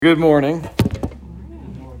Good morning.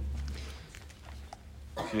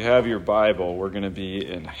 If you have your Bible, we're going to be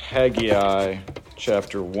in Haggai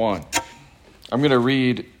chapter 1. I'm going to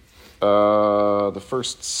read the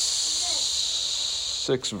first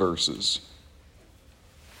 6 verses.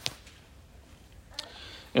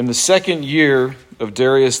 In the second year of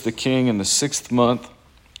Darius the king, in the 6th month,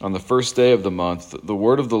 on the first day of the month, the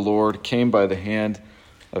word of the Lord came by the hand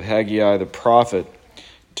of Haggai the prophet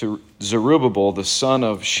to Zerubbabel the son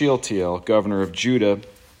of Shealtiel, governor of Judah,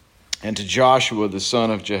 and to Joshua the son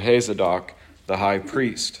of Jehozadak, the high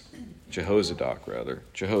priest. Jehozadak.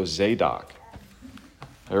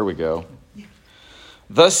 There we go.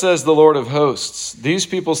 Thus says the Lord of hosts, these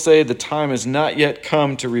people say the time has not yet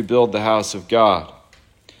come to rebuild the house of God.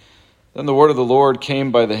 Then the word of the Lord came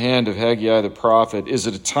by the hand of Haggai the prophet. Is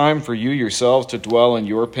it a time for you yourselves to dwell in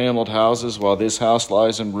your paneled houses while this house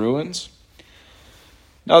lies in ruins?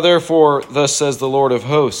 Now therefore, thus says the Lord of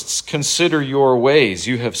hosts, consider your ways.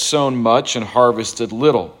 You have sown much and harvested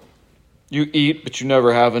little. You eat, but you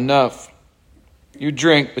never have enough. You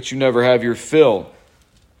drink, but you never have your fill.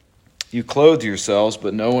 You clothe yourselves,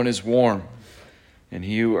 but no one is warm. And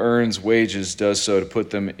he who earns wages does so to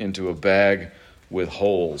put them into a bag with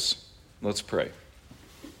holes. Let's pray.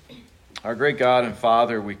 Our great God and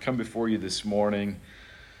Father, we come before you this morning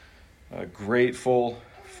grateful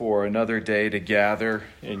for another day to gather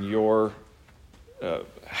in your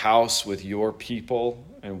house with your people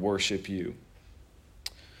and worship you.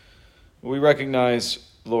 We recognize,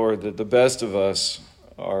 Lord, that the best of us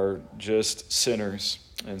are just sinners.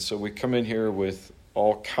 And so we come in here with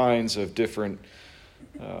all kinds of different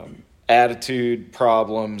attitude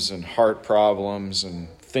problems and heart problems and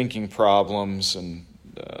thinking problems and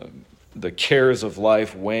the cares of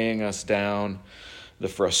life weighing us down, the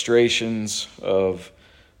frustrations of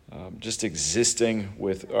just existing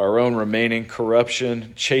with our own remaining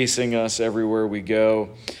corruption, chasing us everywhere we go.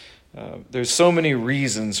 There's so many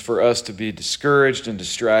reasons for us to be discouraged and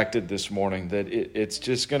distracted this morning that it's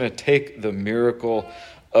just going to take the miracle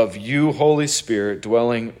of you, Holy Spirit,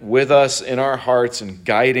 dwelling with us in our hearts and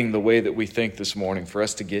guiding the way that we think this morning for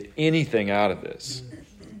us to get anything out of this.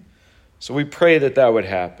 So we pray that would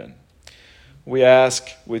happen. We ask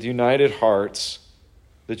with united hearts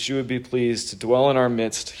that you would be pleased to dwell in our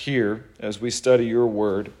midst here as we study your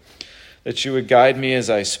word, that you would guide me as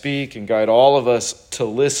I speak and guide all of us to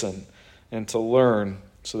listen and to learn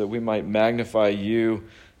so that we might magnify you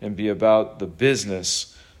and be about the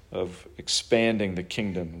business of expanding the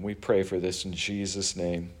kingdom. We pray for this in Jesus'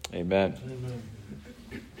 name. Amen. Amen.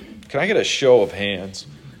 Can I get a show of hands?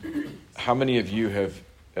 How many of you have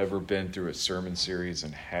ever been through a sermon series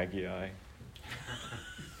in Haggai?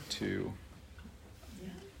 2.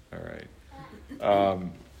 All right.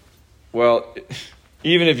 Well,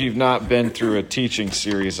 even if you've not been through a teaching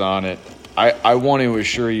series on it, I want to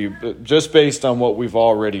assure you, just based on what we've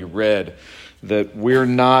already read, that we're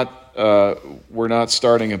not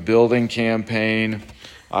starting a building campaign.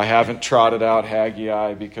 I haven't trotted out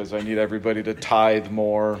Haggai because I need everybody to tithe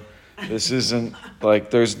more. This isn't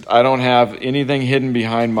like I don't have anything hidden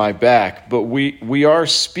behind my back, but we are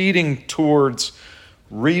speeding towards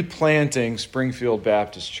replanting Springfield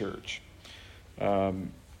Baptist Church.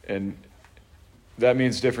 And that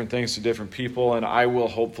means different things to different people, and I will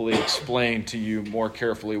hopefully explain to you more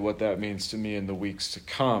carefully what that means to me in the weeks to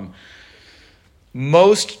come.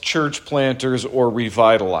 Most church planters or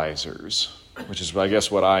revitalizers, which is, I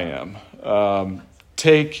guess, what I am,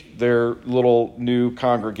 take their little new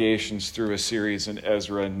congregations through a series in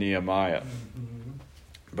Ezra and Nehemiah.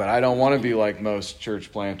 But I don't want to be like most church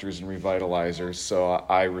planters and revitalizers, so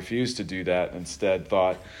I refused to do that. Instead,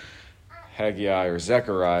 thought Haggai or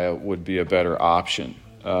Zechariah would be a better option.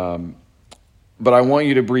 But I want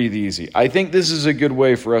you to breathe easy. I think this is a good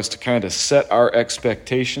way for us to kind of set our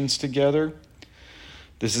expectations together.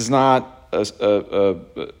 This is not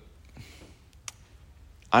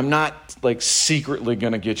I'm not like secretly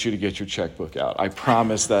going to get you to get your checkbook out. I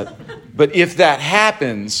promise that. But if that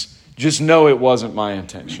happens, just know it wasn't my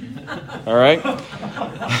intention. All right?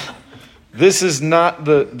 This is not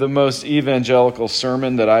the most evangelical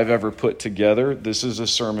sermon that I've ever put together. This is a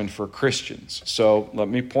sermon for Christians. So let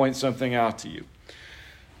me point something out to you.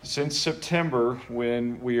 Since September,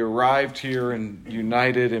 when we arrived here and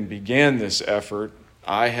united and began this effort,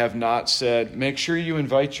 I have not said, make sure you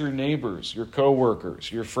invite your neighbors, your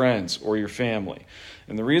coworkers, your friends, or your family.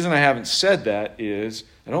 And the reason I haven't said that is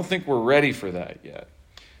I don't think we're ready for that yet.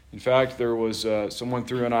 In fact, there was someone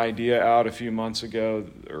threw an idea out a few months ago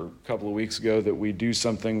or a couple of weeks ago that we do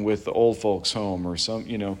something with the old folks' home or some,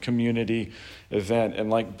 community event. And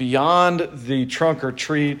like beyond the trunk or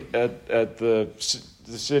treat at the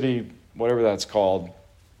the city, whatever that's called,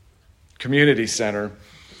 community center,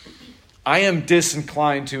 I am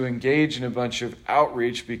disinclined to engage in a bunch of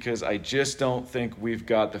outreach because I just don't think we've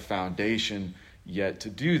got the foundation yet to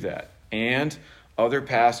do that. And other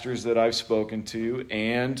pastors that I've spoken to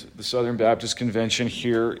and the Southern Baptist Convention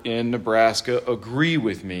here in Nebraska agree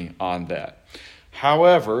with me on that.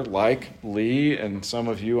 However, like Lee and some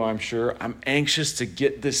of you, I'm sure, I'm anxious to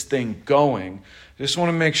get this thing going. I just want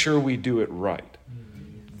to make sure we do it right.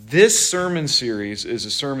 This sermon series is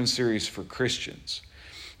a sermon series for Christians.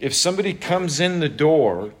 If somebody comes in the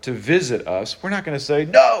door to visit us, we're not going to say,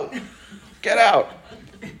 no, get out.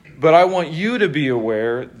 But I want you to be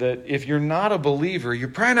aware that if you're not a believer, you're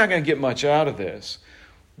probably not going to get much out of this,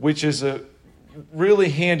 which is a really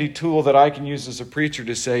handy tool that I can use as a preacher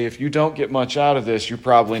to say, if you don't get much out of this, you're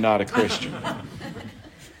probably not a Christian.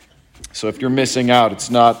 So if you're missing out, it's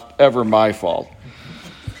not ever my fault.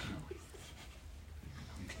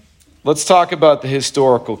 Let's talk about the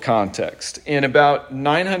historical context. In about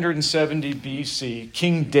 970 BC,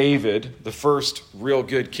 King David, the first real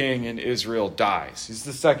good king in Israel, dies. He's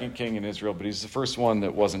the second king in Israel, but he's the first one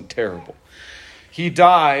that wasn't terrible. He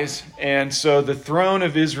dies, and so the throne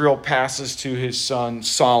of Israel passes to his son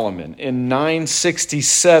Solomon. In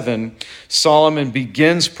 967, Solomon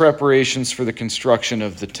begins preparations for the construction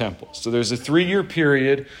of the temple. So there's a 3-year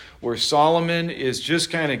period where Solomon is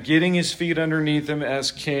just kind of getting his feet underneath him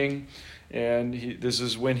as king. And this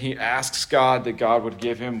is when he asks God that God would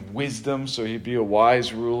give him wisdom so he'd be a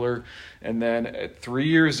wise ruler. And then at 3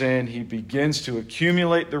 years in, he begins to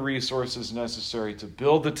accumulate the resources necessary to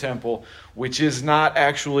build the temple, which is not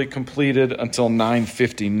actually completed until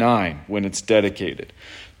 959 when it's dedicated.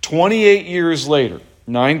 28 years later,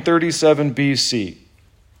 937 BC,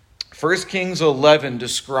 1 Kings 11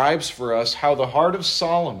 describes for us how the heart of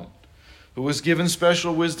Solomon, who was given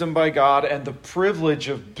special wisdom by God and the privilege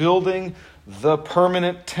of building the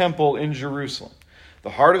permanent temple in Jerusalem, the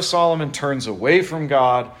heart of Solomon turns away from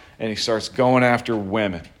God and he starts going after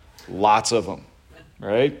women. Lots of them,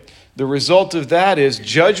 right? The result of that is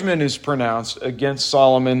judgment is pronounced against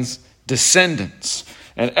Solomon's descendants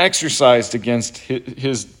and exercised against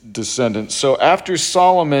his descendants. So after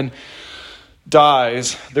Solomon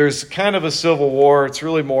dies, there's kind of a civil war. It's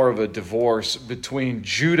really more of a divorce between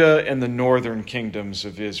Judah and the northern kingdoms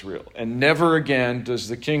of Israel. And never again does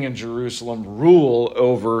the king in Jerusalem rule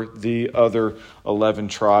over the other 11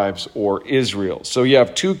 tribes or Israel. So you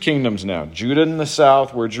have 2 kingdoms now. Judah in the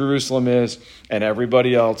south, where Jerusalem is, and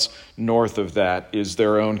everybody else north of that is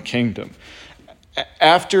their own kingdom.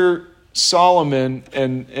 After Solomon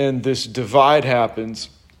and this divide happens,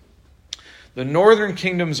 the northern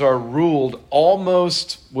kingdoms are ruled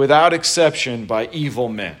almost without exception by evil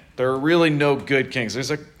men. There are really no good kings.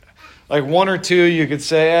 There's like 1 or 2 you could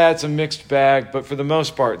say, it's a mixed bag, but for the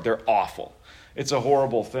most part, they're awful. It's a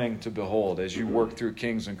horrible thing to behold as you work through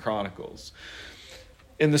Kings and Chronicles.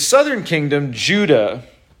 In the southern kingdom, Judah,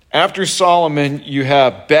 after Solomon, you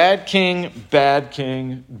have bad king, good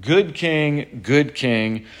king, good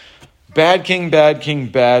king, bad king, bad king,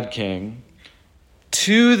 bad king.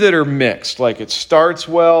 2 that are mixed, like it starts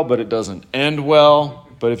well, but it doesn't end well.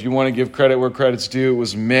 But if you want to give credit where credit's due, it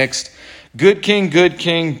was mixed. Good king, bad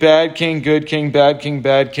king, good king, bad king,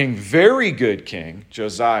 bad king, very good king,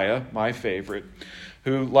 Josiah, my favorite,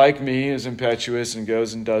 who, like me, is impetuous and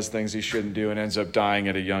goes and does things he shouldn't do and ends up dying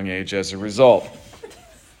at a young age as a result.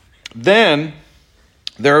 Then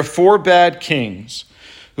there are 4 bad kings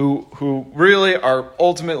who really are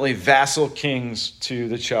ultimately vassal kings to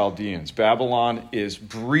the Chaldeans. Babylon is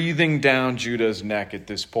breathing down Judah's neck at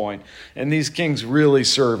this point, and these kings really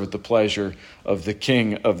serve at the pleasure of the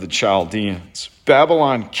king of the Chaldeans.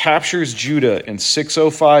 Babylon captures Judah in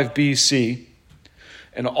 605 BC,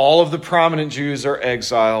 and all of the prominent Jews are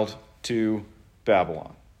exiled to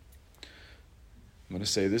Babylon. I'm going to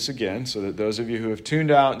say this again so that those of you who have tuned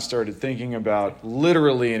out and started thinking about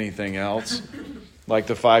literally anything else, like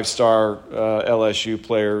the 5-star LSU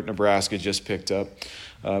player Nebraska just picked up.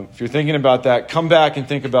 If you're thinking about that, come back and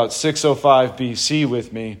think about 605 BC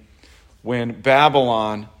with me, when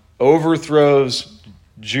Babylon overthrows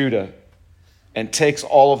Judah and takes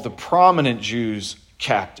all of the prominent Jews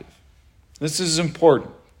captive. This is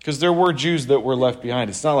important because there were Jews that were left behind.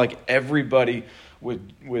 It's not like everybody with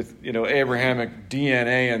Abrahamic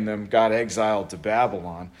DNA in them got exiled to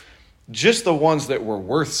Babylon. Just the ones that were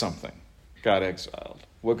worth something got exiled.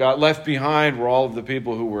 What got left behind were all of the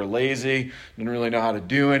people who were lazy, didn't really know how to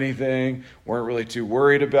do anything, weren't really too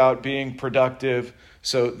worried about being productive.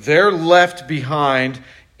 So they're left behind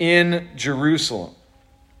in Jerusalem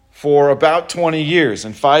for about 20 years.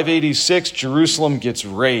 In 586, Jerusalem gets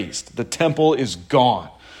razed. The temple is gone.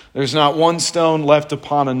 There's not one stone left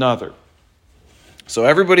upon another. So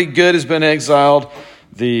everybody good has been exiled.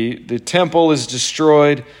 The temple is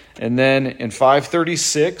destroyed. And then in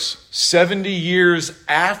 536, 70 years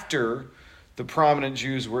after the prominent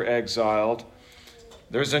Jews were exiled,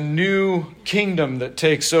 there's a new kingdom that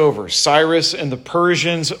takes over. Cyrus and the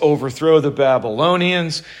Persians overthrow the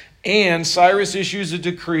Babylonians, and Cyrus issues a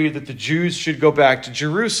decree that the Jews should go back to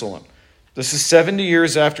Jerusalem. This is 70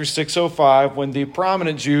 years after 605, when the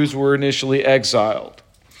prominent Jews were initially exiled.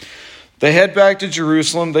 They head back to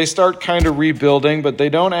Jerusalem. They start kind of rebuilding, but they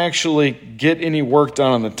don't actually get any work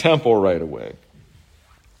done on the temple right away.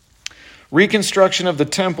 Reconstruction of the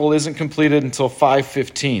temple isn't completed until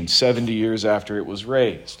 515, 70 years after it was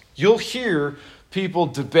razed. You'll hear people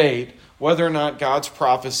debate whether or not God's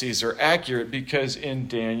prophecies are accurate, because in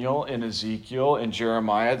Daniel, in Ezekiel, in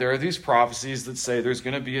Jeremiah, there are these prophecies that say there's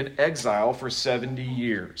going to be an exile for 70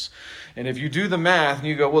 years. And if you do the math and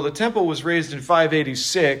you go, well, the temple was raised in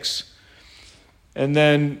 586 and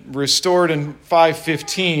then restored in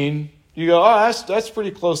 515, you go, oh, that's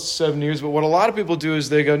pretty close to 7 years. But what a lot of people do is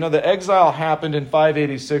they go, no, the exile happened in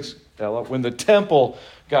 586, Ella, when the temple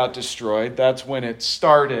got destroyed. That's when it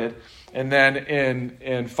started. And then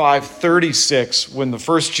in 536, when the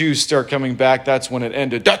first Jews start coming back, that's when it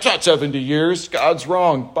ended. That's not 70 years. God's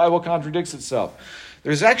wrong. Bible contradicts itself.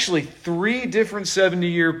 There's actually 3 different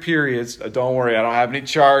 70-year periods. Don't worry, I don't have any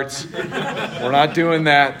charts. We're not doing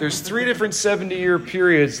that. There's 3 different 70-year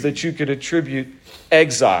periods that you could attribute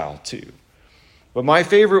exile to. But my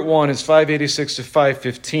favorite one is 586 to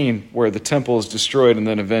 515, where the temple is destroyed and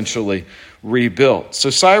then eventually rebuilt. So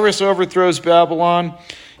Cyrus overthrows Babylon.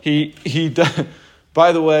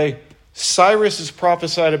 By the way, Cyrus is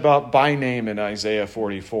prophesied about by name in Isaiah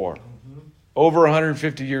 44. Over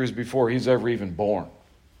 150 years before he's ever even born.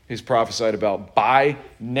 He's prophesied about by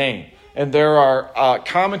name. And there are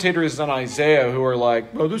commentators on Isaiah who are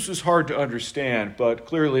like, well, this is hard to understand, but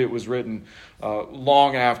clearly it was written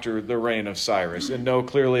long after the reign of Cyrus. And no,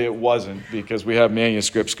 clearly it wasn't, because we have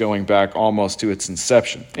manuscripts going back almost to its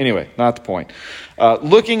inception. Anyway, not the point.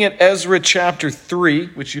 Looking at Ezra chapter 3,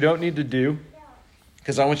 which you don't need to do,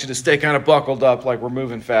 because I want you to stay kind of buckled up like we're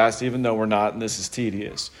moving fast, even though we're not, and this is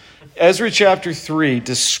tedious. Ezra chapter 3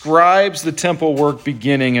 describes the temple work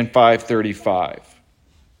beginning in 535.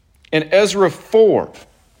 In Ezra 4,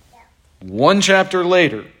 one chapter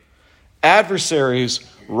later, adversaries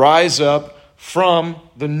rise up from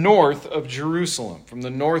the north of Jerusalem, from the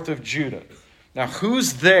north of Judah. Now,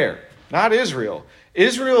 who's there? Not Israel.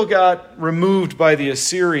 Israel got removed by the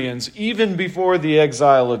Assyrians even before the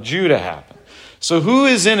exile of Judah happened. So who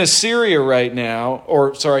is in Assyria right now,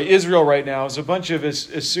 Israel right now, is a bunch of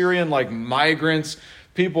Assyrian migrants,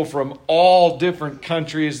 people from all different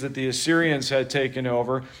countries that the Assyrians had taken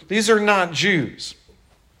over. These are not Jews.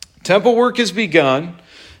 Temple work has begun,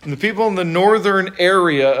 and the people in the northern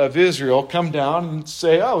area of Israel come down and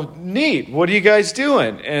say, oh, neat, what are you guys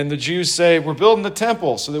doing? And the Jews say, we're building the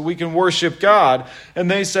temple so that we can worship God. And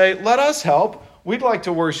they say, let us help. We'd like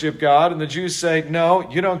to worship God. And the Jews say, no,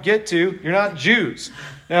 you don't get to. You're not Jews.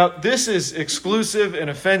 Now, this is exclusive and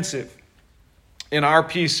offensive in our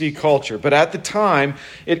PC culture. But at the time,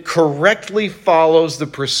 it correctly follows the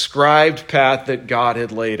prescribed path that God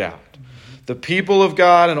had laid out. The people of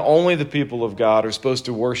God and only the people of God are supposed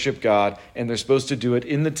to worship God, and they're supposed to do it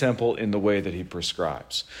in the temple in the way that he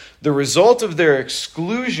prescribes. The result of their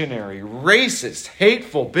exclusionary, racist,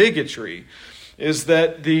 hateful bigotry is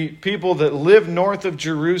that the people that live north of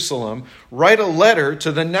Jerusalem write a letter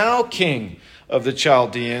to the now king of the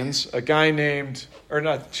Chaldeans, of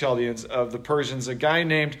the Persians, a guy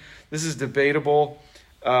named, this is debatable,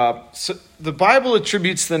 so the Bible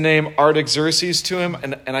attributes the name Artaxerxes to him,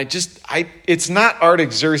 and it's not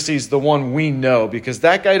Artaxerxes, the one we know, because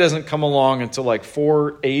that guy doesn't come along until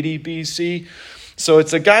 480 BC. So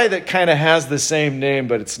it's a guy that kind of has the same name,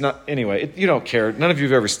 but it's not. Anyway, you don't care. None of you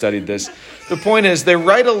have ever studied this. The point is, they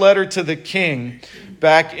write a letter to the king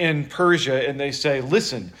back in Persia, and they say,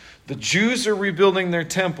 listen, the Jews are rebuilding their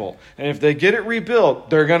temple, and if they get it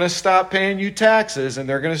rebuilt, they're going to stop paying you taxes, and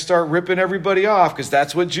they're going to start ripping everybody off, because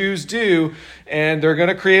that's what Jews do, and they're going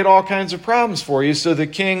to create all kinds of problems for you. So the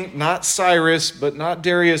king, not Cyrus, but not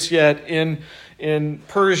Darius yet, in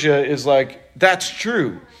Persia is like, that's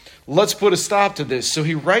true. Let's put a stop to this. So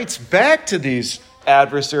he writes back to these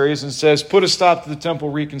adversaries and says, put a stop to the temple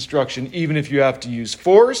reconstruction, even if you have to use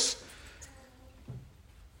force.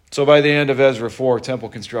 So by the end of Ezra 4, temple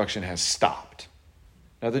construction has stopped.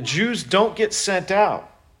 Now the Jews don't get sent out.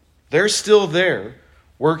 They're still there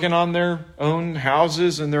working on their own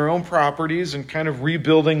houses and their own properties and kind of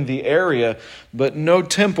rebuilding the area, but no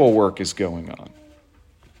temple work is going on.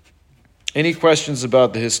 Any questions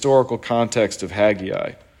about the historical context of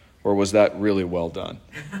Haggai? Or was that really well done?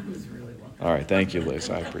 It was really well done. All right, thank you,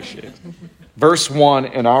 Liz. I appreciate it. Verse 1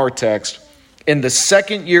 in our text, in the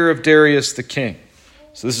second year of Darius the king.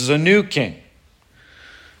 So this is a new king.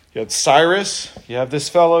 You had Cyrus. You have this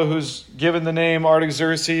fellow who's given the name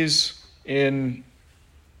Artaxerxes in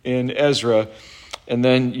Ezra. And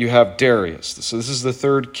then you have Darius. So this is the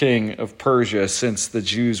third king of Persia since the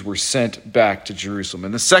Jews were sent back to Jerusalem.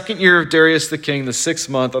 In the second year of Darius the king, the 6th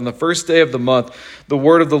month, on the first day of the month, the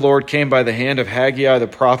word of the Lord came by the hand of Haggai the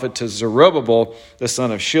prophet to Zerubbabel, the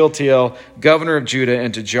son of Shealtiel, governor of Judah,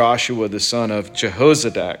 and to Joshua, the son of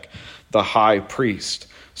Jehozadak, the high priest.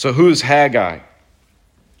 So who's Haggai?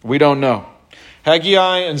 We don't know.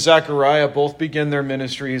 Haggai and Zechariah both begin their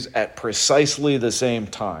ministries at precisely the same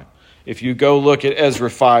time. If you go look at Ezra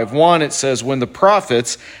 5:1, it says, when the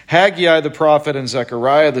prophets, Haggai the prophet and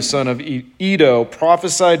Zechariah the son of Iddo,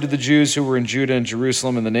 prophesied to the Jews who were in Judah and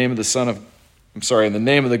Jerusalem in the name of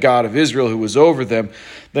the God of Israel who was over them,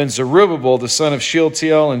 then Zerubbabel the son of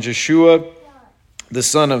Shealtiel and Jeshua the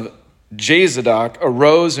son of Jezadok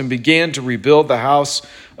arose and began to rebuild the house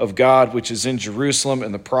of God which is in Jerusalem,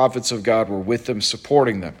 and the prophets of God were with them,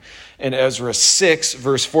 supporting them. In Ezra 6,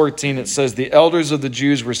 verse 14, it says, the elders of the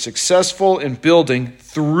Jews were successful in building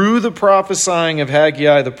through the prophesying of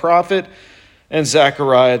Haggai the prophet and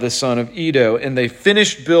Zechariah the son of Iddo, and they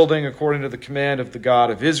finished building according to the command of the God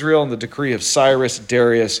of Israel and the decree of Cyrus,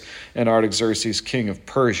 Darius, and Artaxerxes, king of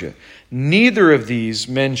Persia. Neither of these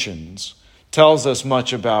mentions tells us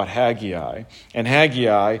much about Haggai, and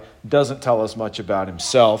Haggai doesn't tell us much about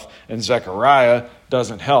himself, and Zechariah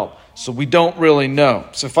doesn't help. So we don't really know.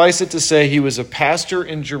 Suffice it to say, he was a pastor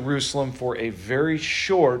in Jerusalem for a very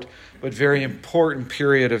short but very important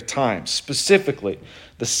period of time. Specifically,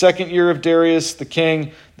 the second year of Darius the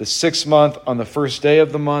king, the 6th month on the first day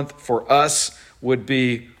of the month, for us would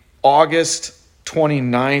be August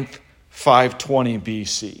 29th, 520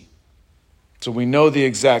 BC. So we know the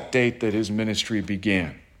exact date that his ministry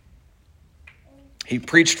began. He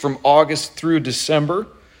preached from August through December,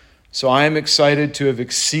 so I am excited to have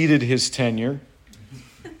exceeded his tenure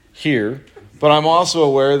here. But I'm also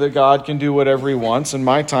aware that God can do whatever he wants, and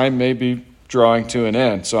my time may be drawing to an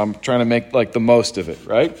end. So I'm trying to make the most of it,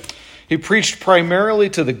 right? He preached primarily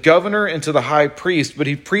to the governor and to the high priest, but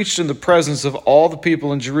he preached in the presence of all the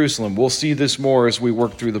people in Jerusalem. We'll see this more as we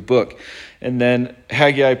work through the book. And then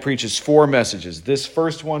Haggai preaches 4 messages. This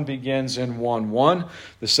first one begins in 1:1.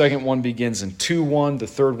 The second one begins in 2:1. The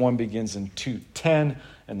third one begins in 2:10.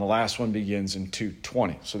 And the last one begins in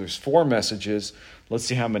 2:20. So there's 4 messages. Let's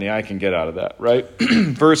see how many I can get out of that, right?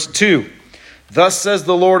 Verse 2. Thus says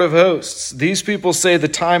the Lord of hosts, these people say the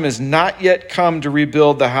time has not yet come to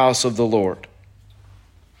rebuild the house of the Lord.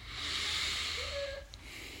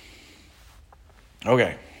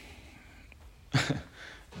 Okay.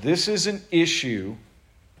 This is an issue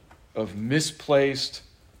of misplaced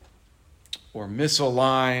or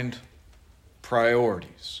misaligned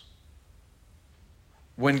priorities.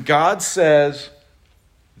 When God says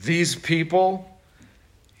these people,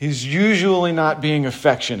 he's usually not being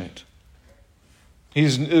affectionate.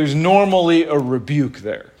 There's normally a rebuke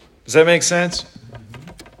there. Does that make sense?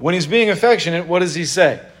 When he's being affectionate, what does he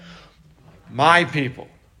say? My people.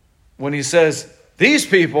 When he says these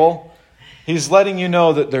people, he's letting you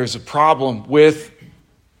know that there's a problem with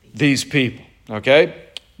these people. Okay?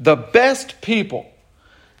 The best people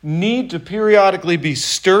need to periodically be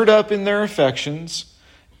stirred up in their affections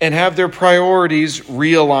and have their priorities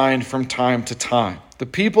realigned from time to time. The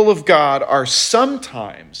people of God are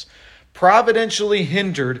sometimes providentially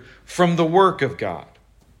hindered from the work of God.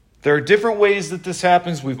 There are different ways that this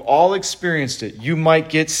happens. We've all experienced it. You might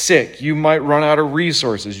get sick. You might run out of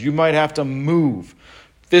resources. You might have to move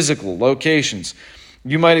physical locations.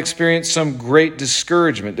 You might experience some great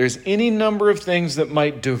discouragement. There's any number of things that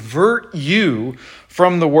might divert you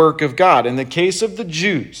from the work of God. In the case of the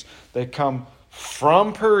Jews, they come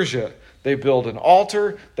from Persia. They build an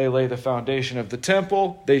altar, they lay the foundation of the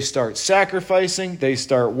temple, they start sacrificing, they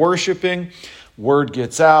start worshiping, word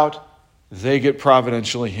gets out, they get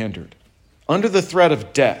providentially hindered. Under the threat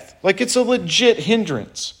of death. It's a legit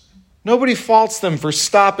hindrance. Nobody faults them for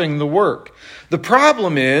stopping the work. The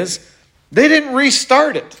problem is, they didn't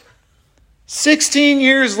restart it. 16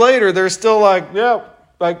 years later, they're still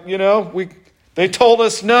they told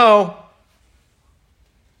us no.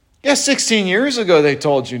 Yeah, 16 years ago they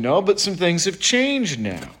told you no, but some things have changed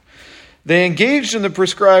now. They engaged in the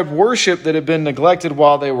prescribed worship that had been neglected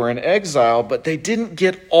while they were in exile, but they didn't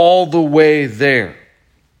get all the way there.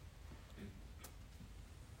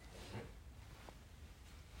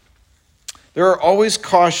 There are always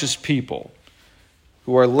cautious people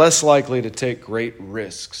who are less likely to take great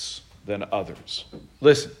risks than others.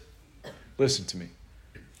 Listen to me.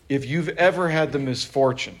 If you've ever had the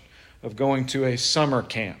misfortune of going to a summer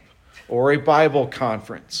camp or a Bible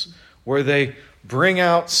conference where they bring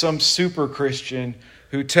out some super Christian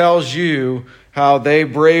who tells you how they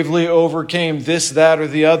bravely overcame this, that, or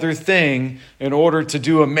the other thing in order to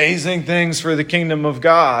do amazing things for the kingdom of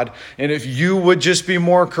God, and if you would just be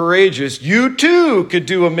more courageous, you too could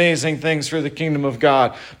do amazing things for the kingdom of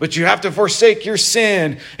God, but you have to forsake your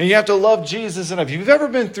sin, and you have to love Jesus. And if you've ever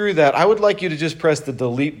been through that, I would like you to just press the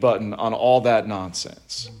delete button on all that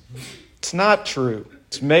nonsense. It's not true.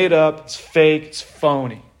 It's made up. It's fake. It's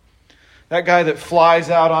phony. That guy that flies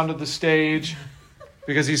out onto the stage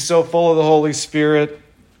because he's so full of the Holy Spirit.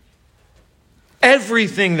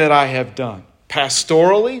 Everything that I have done,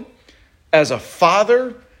 pastorally, as a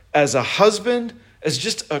father, as a husband, as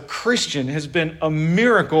just a Christian, has been a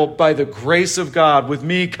miracle by the grace of God, with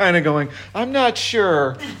me kind of going, I'm not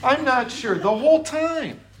sure, the whole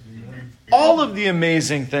time. All of the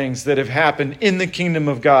amazing things that have happened in the kingdom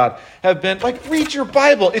of God have been, like, read your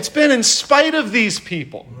Bible. It's been in spite of these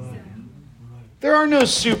people. There are no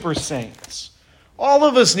super saints. All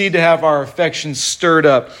of us need to have our affections stirred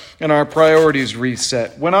up and our priorities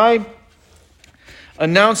reset. When I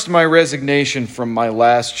announced my resignation from my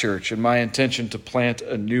last church and my intention to plant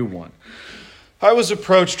a new one, I was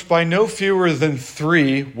approached by no fewer than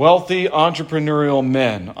 3 wealthy entrepreneurial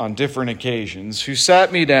men on different occasions who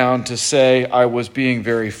sat me down to say I was being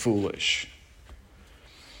very foolish.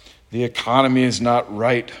 The economy is not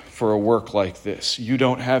right for a work like this. You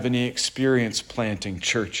don't have any experience planting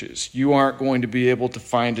churches. You aren't going to be able to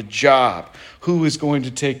find a job. Who is going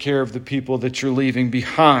to take care of the people that you're leaving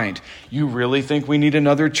behind? You really think we need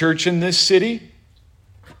another church in this city?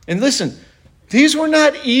 And listen, these were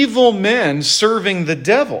not evil men serving the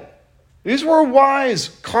devil. These were wise,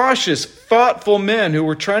 cautious, thoughtful men who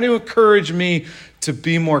were trying to encourage me to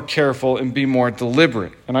be more careful and be more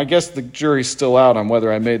deliberate. And I guess the jury's still out on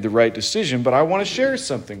whether I made the right decision, but I want to share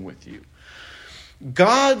something with you.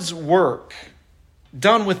 God's work,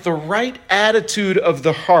 done with the right attitude of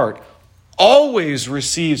the heart, always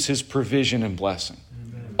receives his provision and blessing.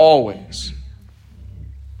 Amen. Always.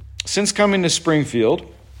 Since coming to Springfield,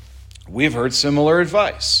 we've heard similar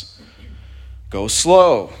advice. Go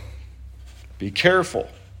slow. Be careful.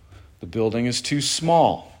 The building is too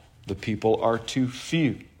small. The people are too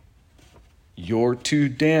few. You're too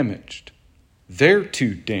damaged. They're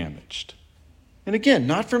too damaged. And again,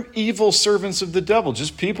 not from evil servants of the devil,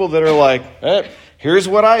 just people that are like, here's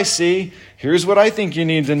what I see. Here's what I think you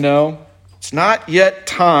need to know. It's not yet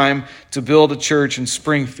time to build a church in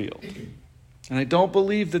Springfield. And I don't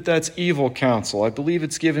believe that that's evil counsel. I believe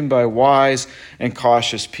it's given by wise and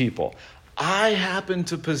cautious people. I happen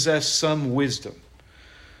to possess some wisdom.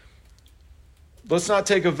 Let's not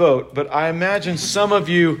take a vote, but I imagine some of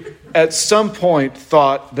you at some point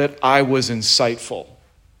thought that I was insightful.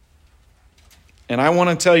 And I want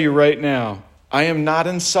to tell you right now, I am not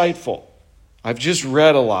insightful. I've just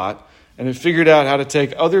read a lot and have figured out how to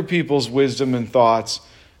take other people's wisdom and thoughts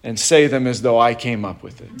and say them as though I came up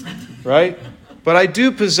with it, right? But I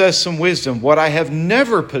do possess some wisdom. What I have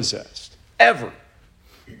never possessed, ever,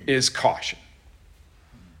 is caution.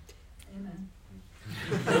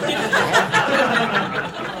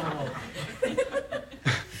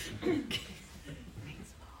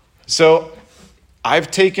 So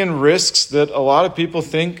I've taken risks that a lot of people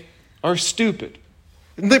think are stupid.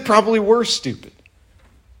 And they probably were stupid.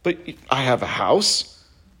 But I have a house.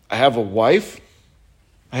 I have a wife.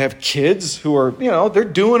 I have kids who are, they're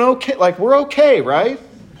doing okay. Like, we're okay, right?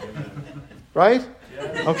 Right?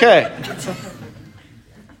 Okay.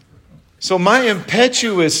 So my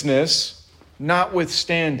impetuousness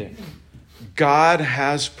notwithstanding, God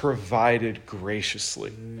has provided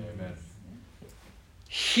graciously. Amen.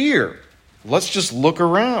 Here, let's just look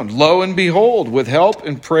around. Lo and behold, with help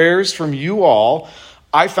and prayers from you all,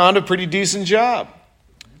 I found a pretty decent job.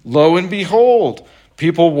 Lo and behold,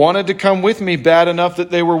 people wanted to come with me bad enough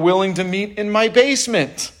that they were willing to meet in my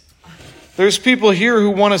basement. There's people here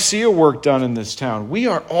who want to see a work done in this town. We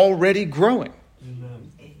are already growing.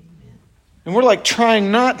 Amen. And we're like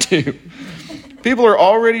trying not to. People are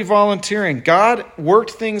already volunteering. God worked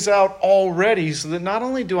things out already so that not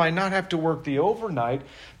only do I not have to work the overnight,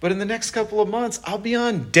 but in the next couple of months, I'll be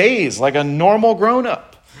on days like a normal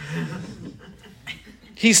grown-up.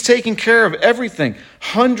 He's taking care of everything.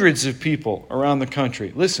 Hundreds of people around the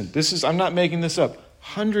country. Listen, I'm not making this up.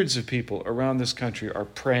 Hundreds of people around this country are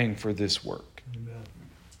praying for this work. Amen.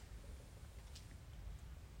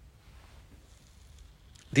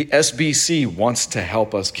 The SBC wants to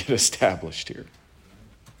help us get established here.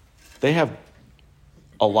 They have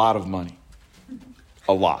a lot of money.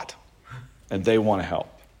 A lot. And they want to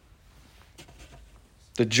help.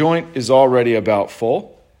 The joint is already about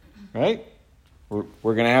full, right?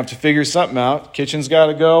 We're going to have to figure something out. Kitchen's got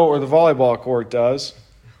to go, or the volleyball court does.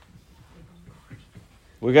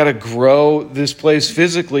 We got to grow this place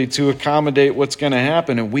physically to accommodate what's going to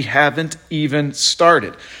happen, and we haven't even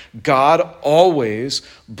started. God always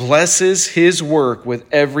blesses his work with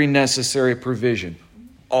every necessary provision.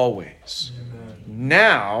 Always. Amen.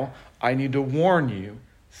 Now, I need to warn you,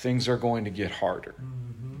 things are going to get harder.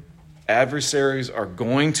 Adversaries are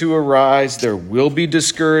going to arise. There will be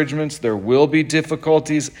discouragements. There will be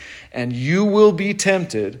difficulties. And you will be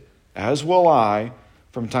tempted, as will I,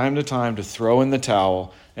 from time to time to throw in the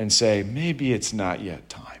towel and say, maybe it's not yet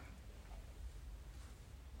time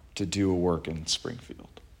to do a work in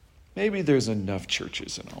Springfield. Maybe there's enough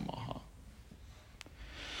churches in Omaha.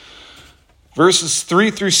 Verses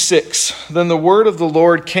 3 through 6. Then the word of the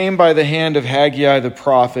Lord came by the hand of Haggai the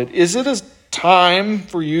prophet. Is it a time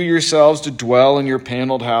for you yourselves to dwell in your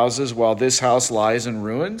paneled houses while this house lies in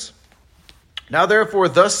ruins? Now therefore,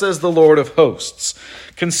 thus says the Lord of hosts,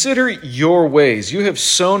 consider your ways. You have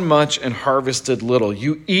sown much and harvested little.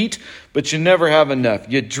 You eat, but you never have enough.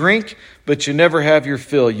 You drink, but you never have your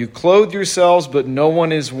fill. You clothe yourselves, but no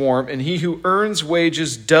one is warm. And he who earns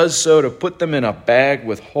wages does so to put them in a bag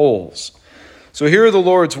with holes. So here are the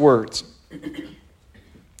Lord's words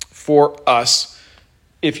for us.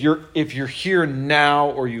 If you're here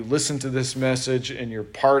now, or you listen to this message and you're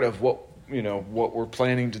part of what we're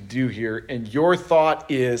planning to do here, and your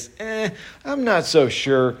thought is, I'm not so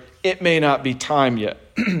sure, it may not be time yet.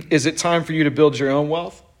 Is it time for you to build your own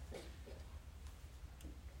wealth?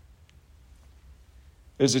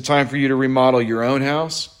 Is it time for you to remodel your own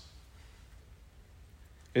house?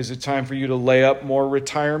 Is it time for you to lay up more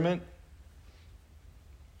retirement?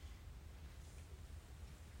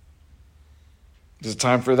 Is it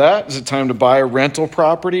time for that? Is it time to buy a rental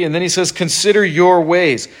property? And then he says, consider your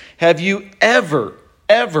ways. Have you ever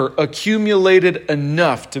accumulated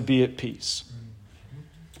enough to be at peace?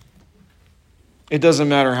 It doesn't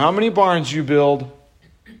matter how many barns you build.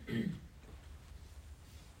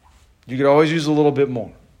 You could always use a little bit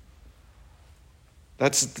more.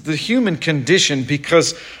 That's the human condition,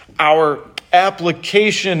 because our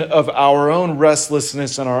application of our own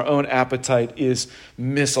restlessness and our own appetite is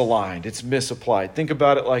misaligned. It's misapplied. Think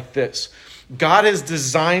about it like this. God has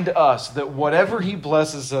designed us that whatever he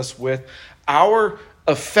blesses us with, our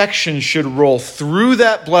affection should roll through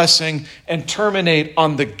that blessing and terminate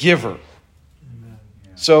on the giver.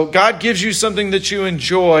 So God gives you something that you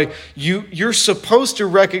enjoy. You're supposed to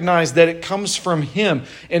recognize that it comes from him,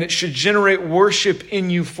 and it should generate worship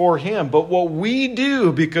in you for him. But what we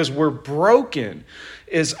do, because we're broken,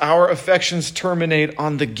 is our affections terminate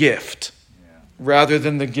on the gift rather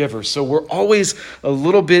than the giver. So we're always a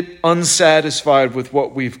little bit unsatisfied with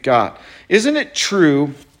what we've got. Isn't it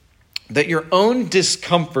true that your own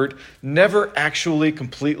discomfort never actually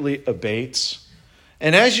completely abates?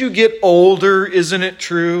 And as you get older, isn't it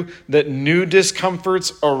true that new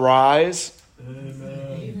discomforts arise?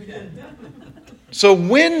 Amen. So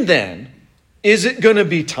when then is it going to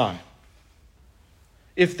be time?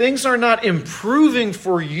 If things are not improving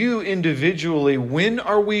for you individually, when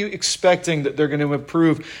are we expecting that they're going to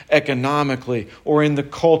improve economically or in the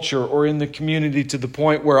culture or in the community to the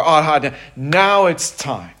point where, now it's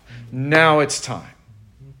time. Now it's time.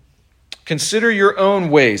 Consider your own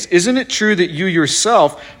ways. Isn't it true that you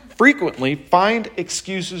yourself frequently find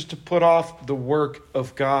excuses to put off the work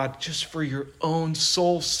of God just for your own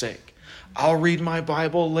soul's sake? I'll read my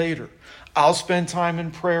Bible later. I'll spend time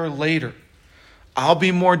in prayer later. I'll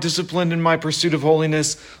be more disciplined in my pursuit of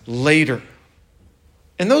holiness later.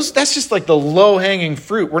 And that's just like the low-hanging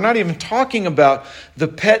fruit. We're not even talking about the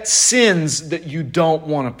pet sins that you don't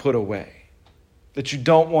want to put away, that you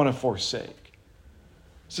don't want to forsake.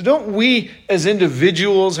 So don't we as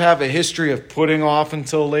individuals have a history of putting off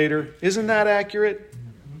until later? Isn't that accurate?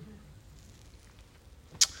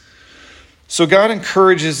 So God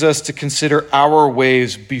encourages us to consider our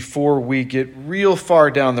ways before we get real far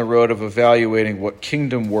down the road of evaluating what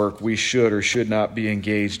kingdom work we should or should not be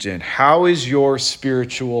engaged in. How is your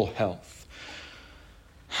spiritual health?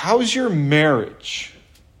 How's your marriage?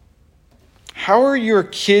 How are your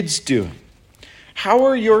kids doing? How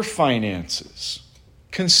are your finances?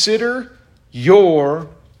 Consider your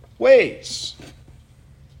ways.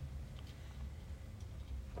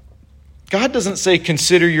 God doesn't say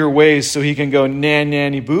consider your ways so he can go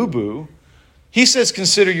nanny boo boo. He says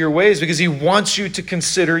consider your ways because he wants you to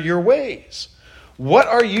consider your ways. What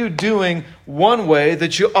are you doing one way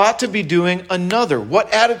that you ought to be doing another?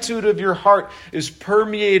 What attitude of your heart is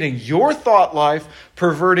permeating your thought life,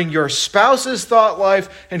 perverting your spouse's thought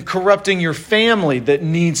life, and corrupting your family that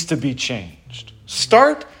needs to be changed?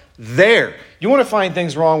 Start there. You want to find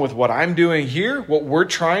things wrong with what I'm doing here, what we're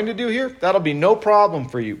trying to do here? That'll be no problem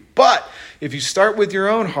for you. But if you start with your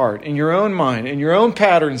own heart and your own mind and your own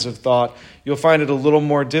patterns of thought, you'll find it a little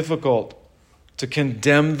more difficult to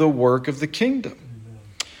condemn the work of the kingdom.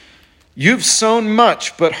 You've sown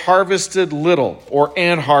much but harvested little,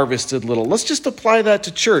 and harvested little. Let's just apply that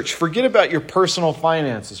to church. Forget about your personal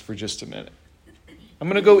finances for just a minute. I'm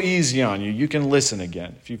going to go easy on you. You can listen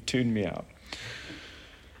again if you've tuned me out.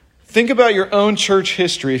 Think about your own church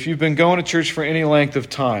history if you've been going to church for any length of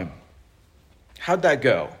time. How'd that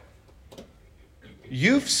go?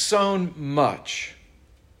 You've sown much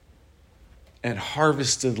and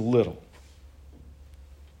harvested little.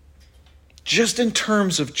 Just in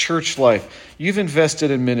terms of church life, you've invested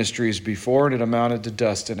in ministries before and it amounted to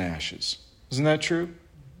dust and ashes. Isn't that true?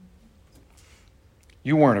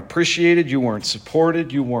 You weren't appreciated, you weren't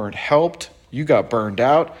supported, you weren't helped, you got burned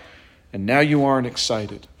out, and now you aren't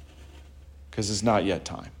excited because it's not yet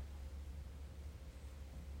time.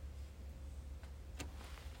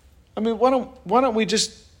 I mean, why don't we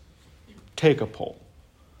just take a poll?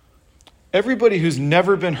 Everybody who's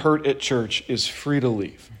never been hurt at church is free to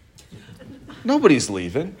leave. Nobody's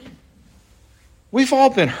leaving. We've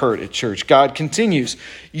all been hurt at church. God continues.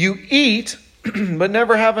 You eat, but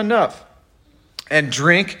never have enough. And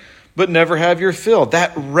drink, but never have your fill.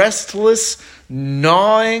 That restless,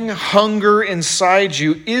 gnawing hunger inside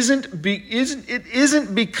you isn't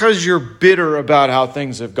because you're bitter about how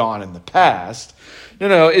things have gone in the past.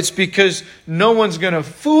 No, it's because no one's going to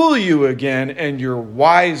fool you again and you're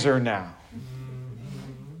wiser now.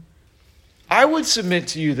 I would submit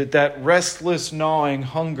to you that restless, gnawing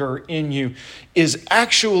hunger in you is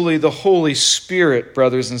actually the Holy Spirit,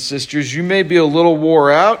 brothers and sisters. You may be a little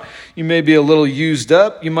wore out. You may be a little used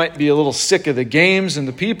up. You might be a little sick of the games and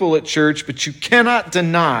the people at church, but you cannot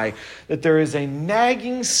deny that there is a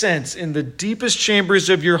nagging sense in the deepest chambers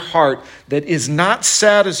of your heart that is not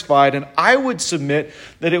satisfied. And I would submit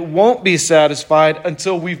that it won't be satisfied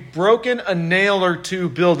until we've broken a nail or two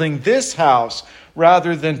building this house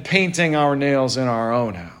rather than painting our nails in our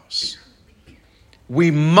own house.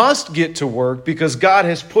 We must get to work because God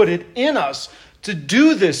has put it in us to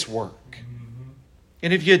do this work.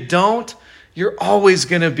 And if you don't, you're always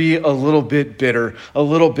going to be a little bit bitter, a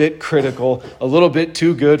little bit critical, a little bit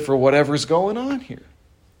too good for whatever's going on here.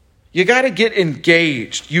 You got to get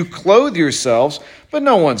engaged. You clothe yourselves, but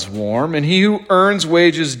no one's warm. And he who earns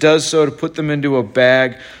wages does so to put them into a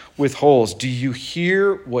bag with holes. Do you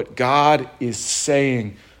hear what God is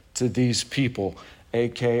saying to these people,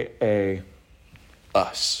 aka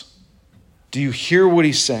us? Do you hear what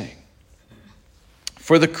he's saying?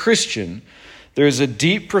 For the Christian, there is a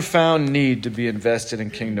deep, profound need to be invested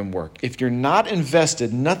in kingdom work. If you're not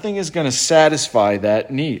invested, nothing is going to satisfy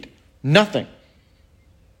that need. Nothing.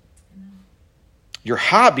 Your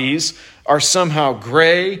hobbies are somehow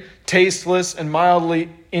gray, tasteless, and mildly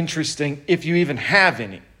interesting if you even have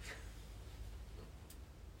any.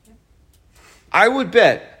 I would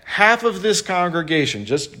bet half of this congregation,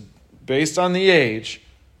 just based on the age,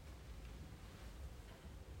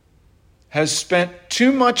 has spent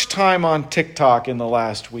too much time on TikTok in the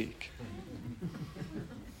last week.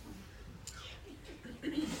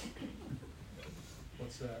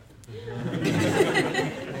 What's that?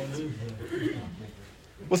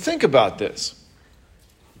 Well, think about this.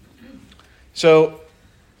 So,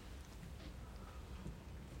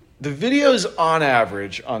 the videos on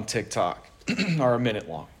average on TikTok are a minute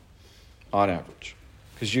long, on average.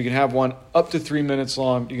 Because you can have one up to 3 minutes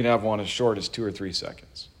long. You can have one as short as 2 or 3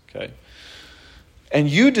 seconds. Okay? And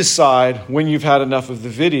you decide when you've had enough of the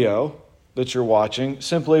video that you're watching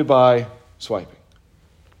simply by swiping.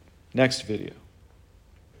 Next video.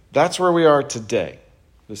 That's where we are today.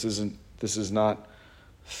 This is not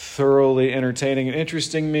thoroughly entertaining and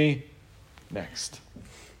interesting me. Next.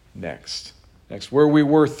 Where we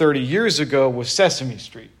were 30 years ago was Sesame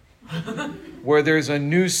Street, where there's a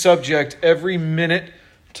new subject every minute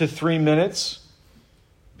to 3 minutes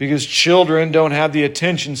because children don't have the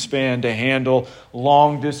attention span to handle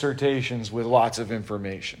long dissertations with lots of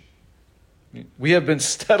information. We have been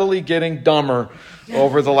steadily getting dumber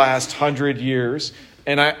over the last 100 years,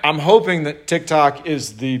 And I'm hoping that TikTok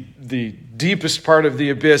is the deepest part of the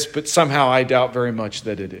abyss, but somehow I doubt very much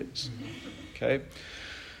that it is. Okay?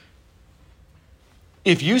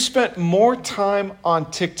 If you spent more time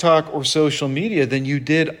on TikTok or social media than you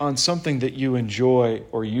did on something that you enjoy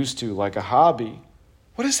or used to, like a hobby,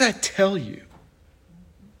 what does that tell you?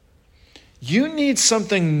 You need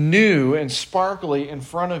something new and sparkly in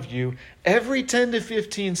front of you every 10 to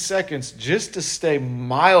 15 seconds just to stay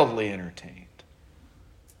mildly entertained.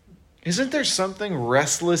 Isn't there something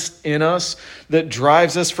restless in us that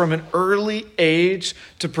drives us from an early age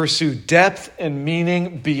to pursue depth and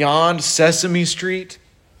meaning beyond Sesame Street?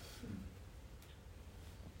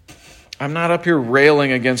 I'm not up here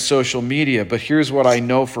railing against social media, but here's what I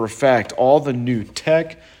know for a fact. All the new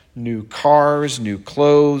tech, new cars, new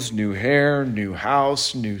clothes, new hair, new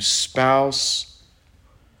house, new spouse,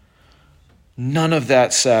 none of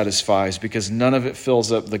that satisfies because none of it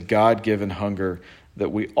fills up the God-given hunger that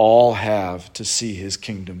we all have to see his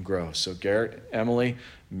kingdom grow. So Garrett, Emily,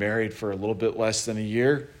 married for a little bit less than a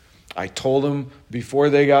year. I told them before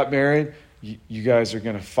they got married, you guys are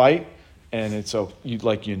going to fight, and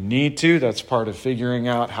you need to. That's part of figuring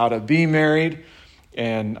out how to be married.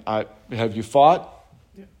 And have you fought?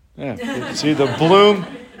 Yeah. See, the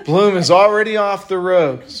bloom is already off the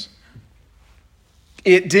rose.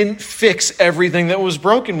 It didn't fix everything that was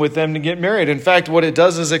broken with them to get married. In fact, what it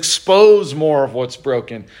does is expose more of what's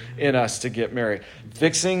broken in us to get married.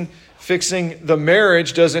 Fixing the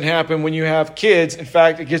marriage doesn't happen when you have kids. In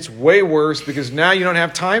fact, it gets way worse because now you don't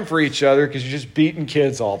have time for each other because you're just beating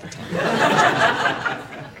kids all the time.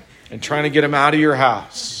 And trying to get them out of your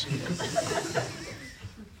house.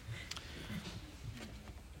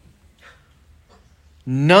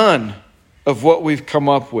 None of what we've come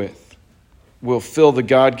up with will fill the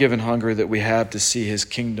God-given hunger that we have to see his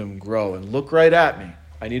kingdom grow. And look right at me.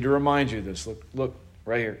 I need to remind you of this. Look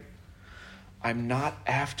right here. I'm not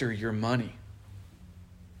after your money.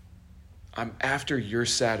 I'm after your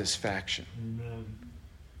satisfaction. Amen.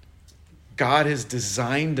 God has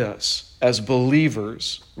designed us as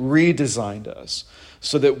believers, redesigned us,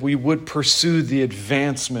 so that we would pursue the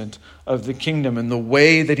advancement of the kingdom. And the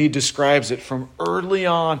way that he describes it from early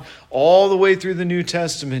on all the way through the New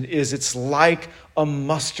Testament is it's like a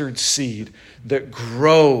mustard seed that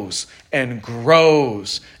grows and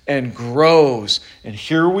grows and grows. And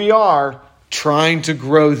here we are trying to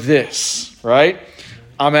grow this, right?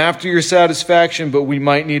 I'm after your satisfaction, but we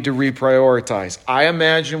might need to reprioritize. I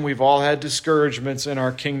imagine we've all had discouragements in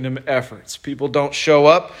our kingdom efforts. People don't show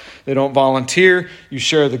up. They don't volunteer. You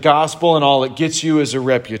share the gospel, and all it gets you is a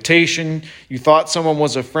reputation. You thought someone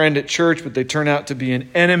was a friend at church, but they turn out to be an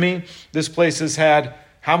enemy. This place has had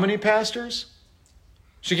how many pastors?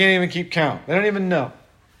 She can't even keep count. They don't even know.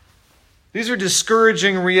 These are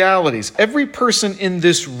discouraging realities. Every person in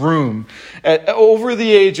this room, over the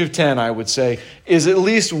age of 10, I would say, is at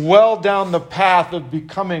least well down the path of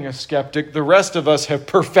becoming a skeptic. The rest of us have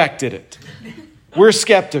perfected it. We're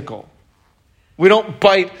skeptical. We don't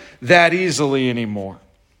bite that easily anymore.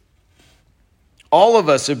 All of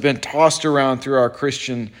us have been tossed around through our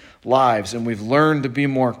Christian lives, and we've learned to be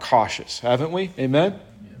more cautious, haven't we? Amen?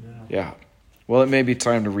 Yeah. Well, it may be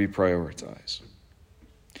time to reprioritize.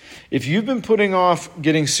 If you've been putting off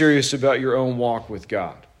getting serious about your own walk with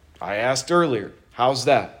God, I asked earlier, how's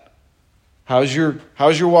that? How's your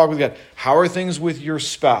walk with God? How are things with your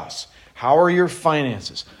spouse? How are your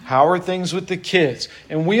finances? How are things with the kids?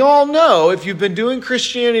 And we all know, if you've been doing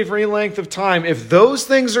Christianity for any length of time, if those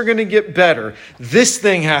things are going to get better, this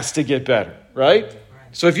thing has to get better, right?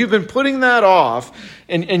 So if you've been putting that off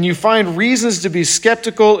and you find reasons to be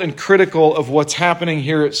skeptical and critical of what's happening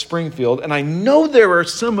here at Springfield, and I know there are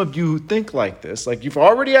some of you who think like this, like you've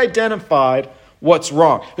already identified what's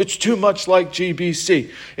wrong. It's too much like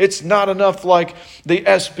GBC. It's not enough like the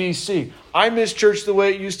SBC. I miss church the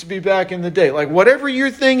way it used to be back in the day. Like whatever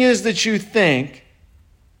your thing is that you think,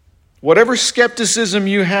 whatever skepticism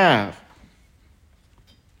you have,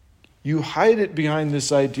 you hide it behind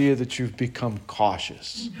this idea that you've become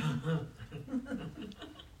cautious.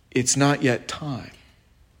 It's not yet time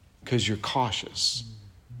because you're cautious.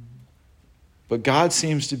 But God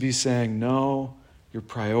seems to be saying, no, your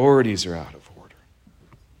priorities are out of order.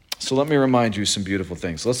 So let me remind you some beautiful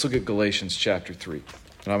things. Let's look at Galatians chapter 3.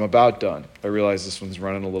 And I'm about done. I realize this one's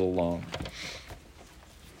running a little long.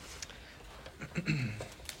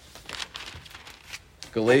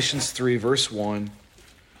 Galatians 3, verse 1.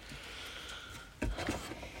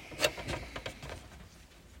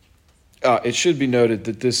 It should be noted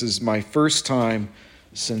that this is my first time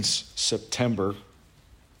since September.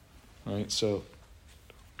 All right, so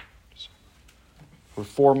We're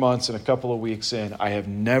 4 months and a couple of weeks in. I have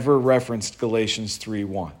never referenced Galatians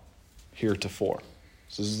 3:1 heretofore.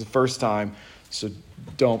 So this is the first time, so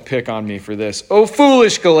don't pick on me for this. Oh,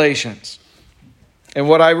 foolish Galatians. And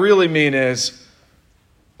what I really mean is,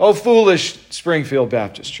 oh, foolish Springfield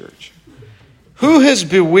Baptist Church. Who has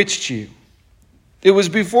bewitched you? It was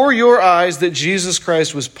before your eyes that Jesus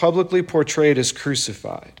Christ was publicly portrayed as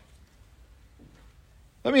crucified.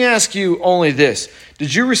 Let me ask you only this.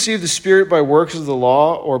 Did you receive the Spirit by works of the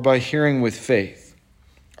law or by hearing with faith?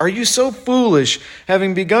 Are you so foolish?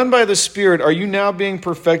 Having begun by the Spirit, are you now being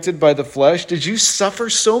perfected by the flesh? Did you suffer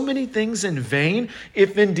so many things in vain,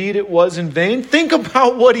 if indeed it was in vain? Think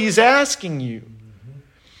about what he's asking you.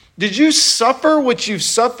 Did you suffer what you've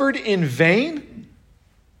suffered in vain?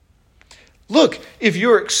 Look, if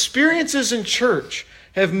your experiences in church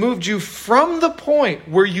have moved you from the point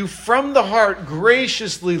where you from the heart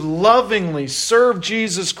graciously, lovingly serve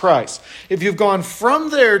Jesus Christ, if you've gone from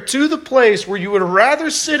there to the place where you would rather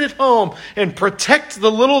sit at home and protect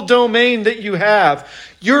the little domain that you have,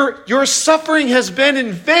 your suffering has been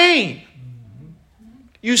in vain.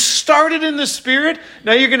 You started in the Spirit,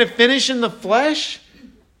 now you're going to finish in the flesh?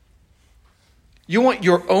 You want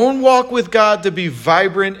your own walk with God to be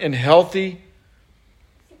vibrant and healthy?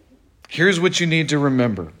 Here's what you need to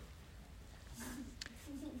remember.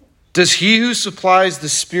 Does he who supplies the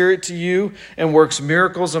Spirit to you and works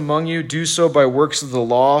miracles among you do so by works of the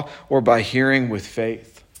law or by hearing with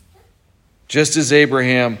faith? Just as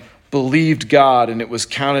Abraham believed God and it was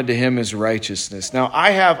counted to him as righteousness. Now,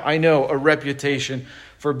 I know, a reputation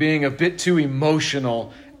for being a bit too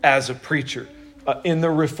emotional as a preacher. In the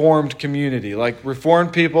Reformed community. Like,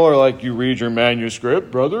 Reformed people are like, you read your manuscript,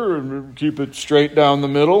 brother, and keep it straight down the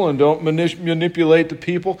middle and don't manipulate the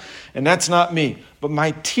people. And that's not me. But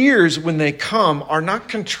my tears, when they come, are not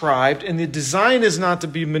contrived, and the design is not to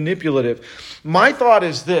be manipulative. My thought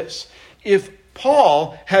is this. If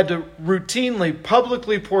Paul had to routinely,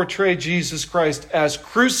 publicly portray Jesus Christ as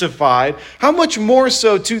crucified, how much more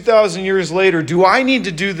so 2,000 years later do I need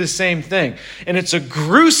to do the same thing? And it's a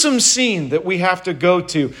gruesome scene that we have to go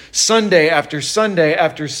to Sunday after Sunday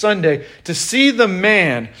after Sunday to see the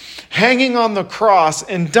man hanging on the cross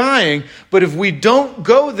and dying. But if we don't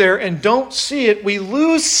go there and don't see it, we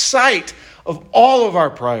lose sight of all of our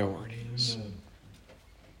priorities.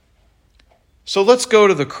 So let's go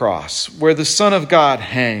to the cross where the Son of God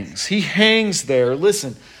hangs. He hangs there,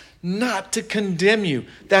 listen, not to condemn you.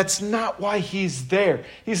 That's not why he's there.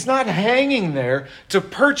 He's not hanging there to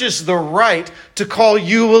purchase the right to call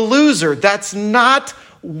you a loser. That's not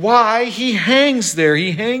why he hangs there.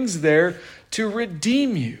 He hangs there to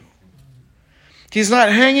redeem you. He's not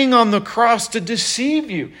hanging on the cross to deceive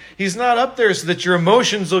you. He's not up there so that your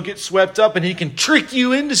emotions will get swept up and he can trick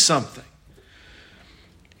you into something.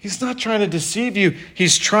 He's not trying to deceive you.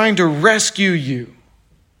 He's trying to rescue you.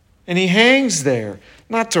 And he hangs there,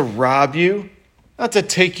 not to rob you, not to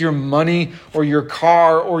take your money or your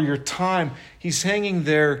car or your time. He's hanging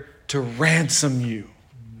there to ransom you.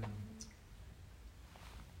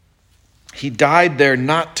 He died there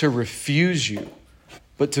not to refuse you,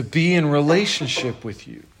 but to be in relationship with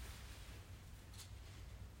you.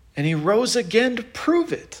 And he rose again to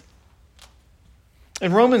prove it.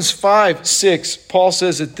 In Romans 5:6, Paul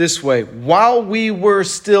says it this way: while we were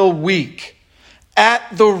still weak, at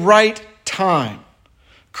the right time,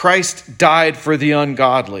 Christ died for the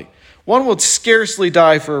ungodly. One would scarcely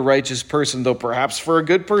die for a righteous person, though perhaps for a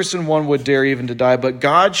good person one would dare even to die. But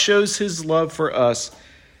God shows his love for us,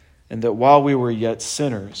 and that while we were yet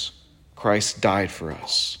sinners, Christ died for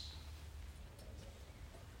us.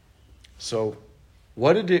 So,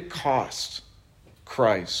 what did it cost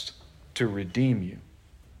Christ to redeem you,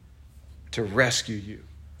 to rescue you,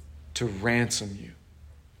 to ransom you?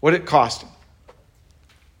 What did it cost him?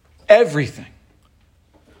 Everything.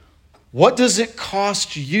 What does it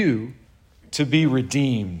cost you to be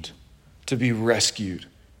redeemed, to be rescued,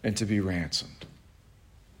 and to be ransomed?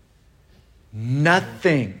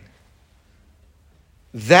 Nothing.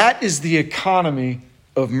 That is the economy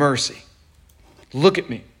of mercy. Look at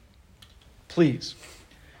me. Please.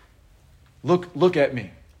 Look at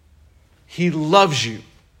me. He loves you.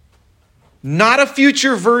 Not a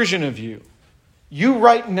future version of you. You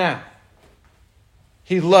right now.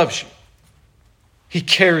 He loves you. He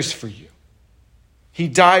cares for you. He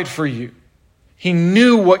died for you. He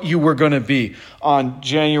knew what you were going to be on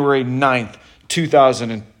January 9th,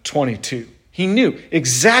 2022. He knew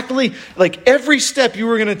exactly, like every step you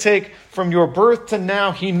were going to take from your birth to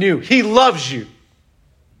now, he knew. He loves you.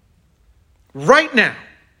 Right now.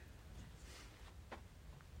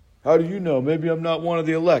 How do you know? Maybe I'm not one of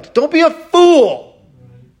the elect. Don't be a fool.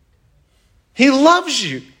 He loves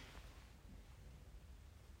you.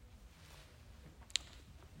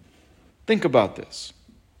 Think about this.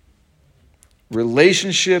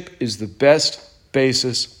 Relationship is the best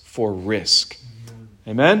basis for risk.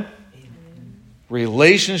 Amen?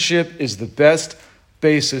 Relationship is the best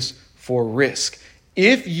basis for risk.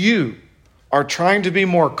 If you are trying to be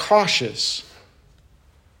more cautious,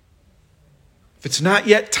 if it's not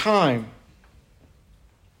yet time,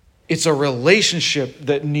 it's a relationship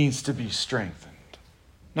that needs to be strengthened,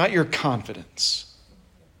 not your confidence.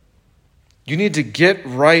 You need to get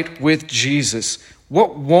right with Jesus.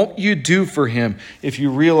 What won't you do for him if you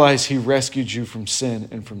realize he rescued you from sin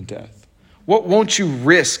and from death? What won't you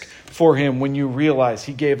risk for him when you realize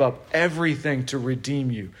he gave up everything to redeem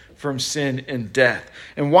you from sin and death?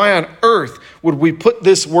 And why on earth would we put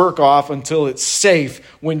this work off until it's safe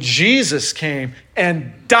when Jesus came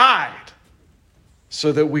and died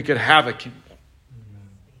so that we could have a kingdom?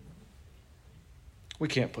 We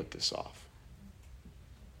can't put this off.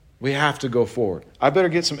 We have to go forward. I better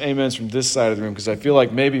get some amens from this side of the room because I feel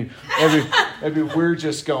like maybe we're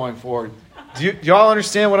just going forward. Do y'all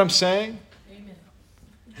understand what I'm saying?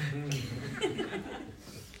 Amen.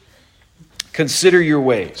 Consider your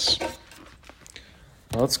ways.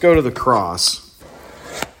 Well, let's go to the cross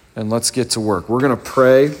and let's get to work. We're going to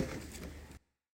pray.